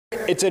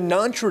It's a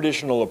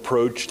non-traditional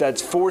approach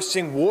that's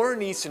forcing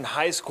Warren Easton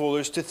high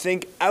schoolers to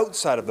think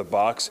outside of the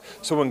box,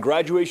 so when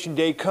graduation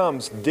day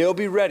comes, they'll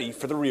be ready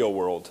for the real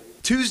world.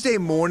 Tuesday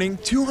morning,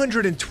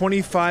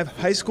 225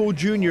 high school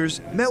juniors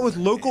met with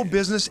local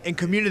business and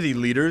community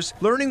leaders,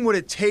 learning what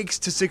it takes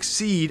to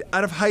succeed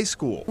out of high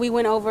school. We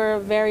went over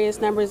various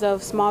numbers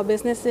of small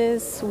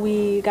businesses.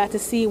 We got to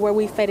see where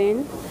we fit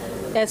in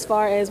as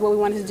far as what we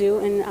wanted to do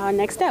in our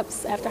next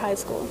steps after high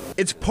school.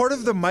 It's part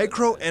of the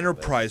micro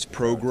enterprise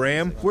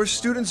program where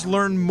students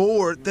learn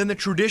more than the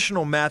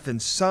traditional math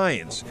and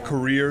science,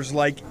 careers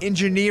like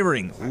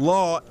engineering,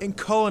 law, and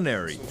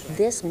culinary.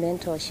 This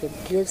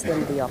mentorship gives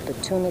them the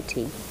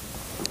opportunity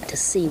to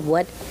see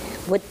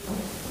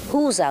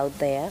who's out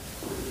there,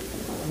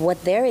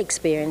 what their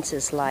experience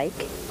is like,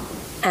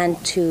 and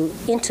to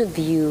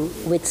interview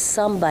with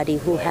somebody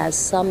who has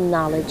some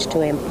knowledge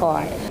to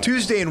impart.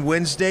 Tuesday and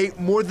Wednesday,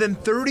 more than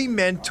 30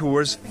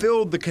 mentors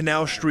filled the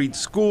Canal Street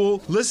School,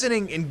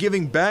 listening and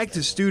giving back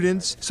to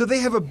students so they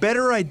have a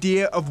better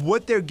idea of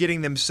what they're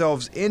getting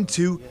themselves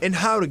into and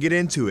how to get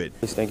into it.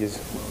 I just think it's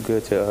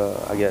good to,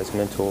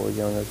 mentor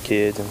younger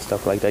kids and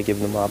stuff like that, give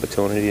them the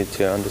opportunity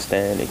to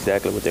understand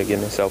exactly what they're getting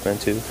themselves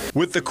into.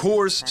 With the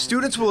course,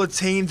 students will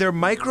attain their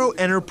micro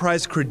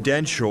enterprise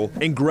credential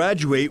and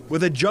graduate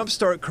with a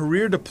Jumpstart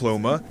career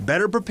diploma,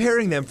 better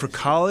preparing them for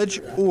college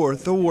or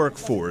the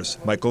workforce.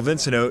 Michael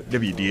Vincento,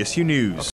 WDSU News.